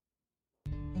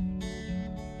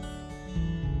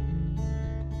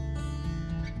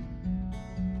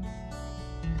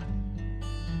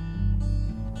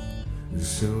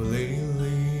So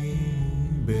lately,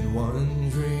 been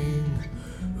wondering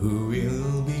who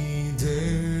will be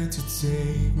there to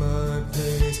take my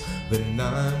place. When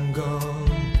I'm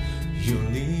gone, you'll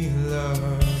need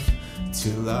love to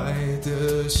light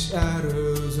the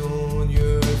shadows on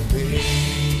your face.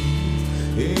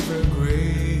 If a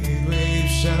great wave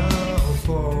shall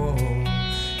fall,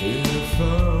 it'll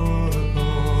fall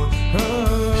upon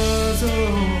us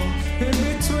all. In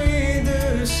between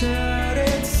the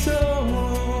shattered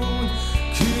stone,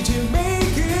 could you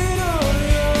make it on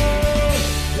your own?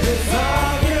 If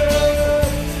I could,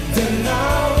 then I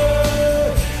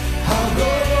would. I'll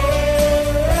go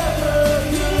wherever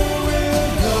you will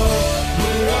go.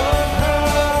 We're up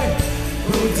high,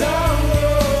 we're down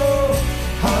low.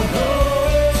 I'll go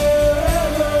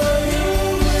wherever you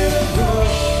will go.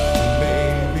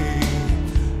 Maybe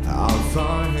I'll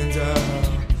find out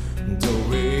the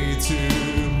way to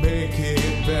make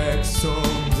it back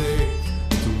someday,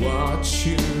 to watch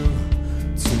you,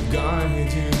 to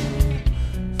guide you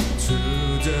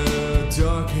through the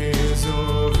darkest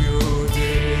of your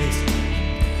days.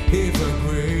 If a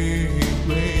great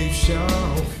wave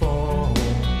shall fall,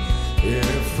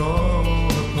 it'll fall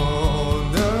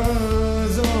upon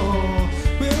us all.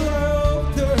 Well, I hope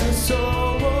there's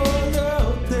someone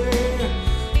out there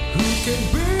who can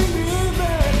bring me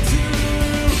back to you.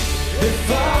 If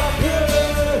I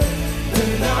could,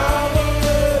 then I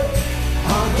would.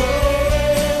 I'll go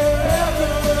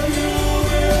wherever you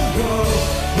will go.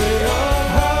 Way up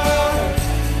high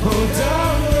or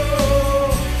down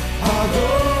low. I'll go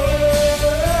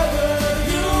wherever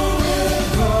you will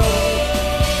go.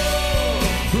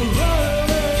 Run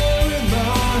away with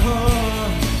my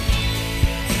heart.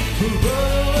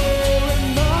 Run away with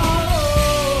my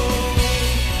home.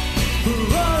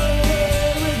 Run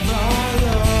away with my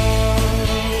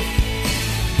love.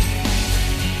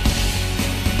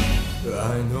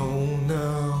 I know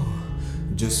now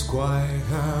just quite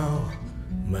how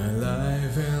my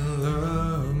life and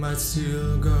love might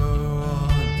still go on.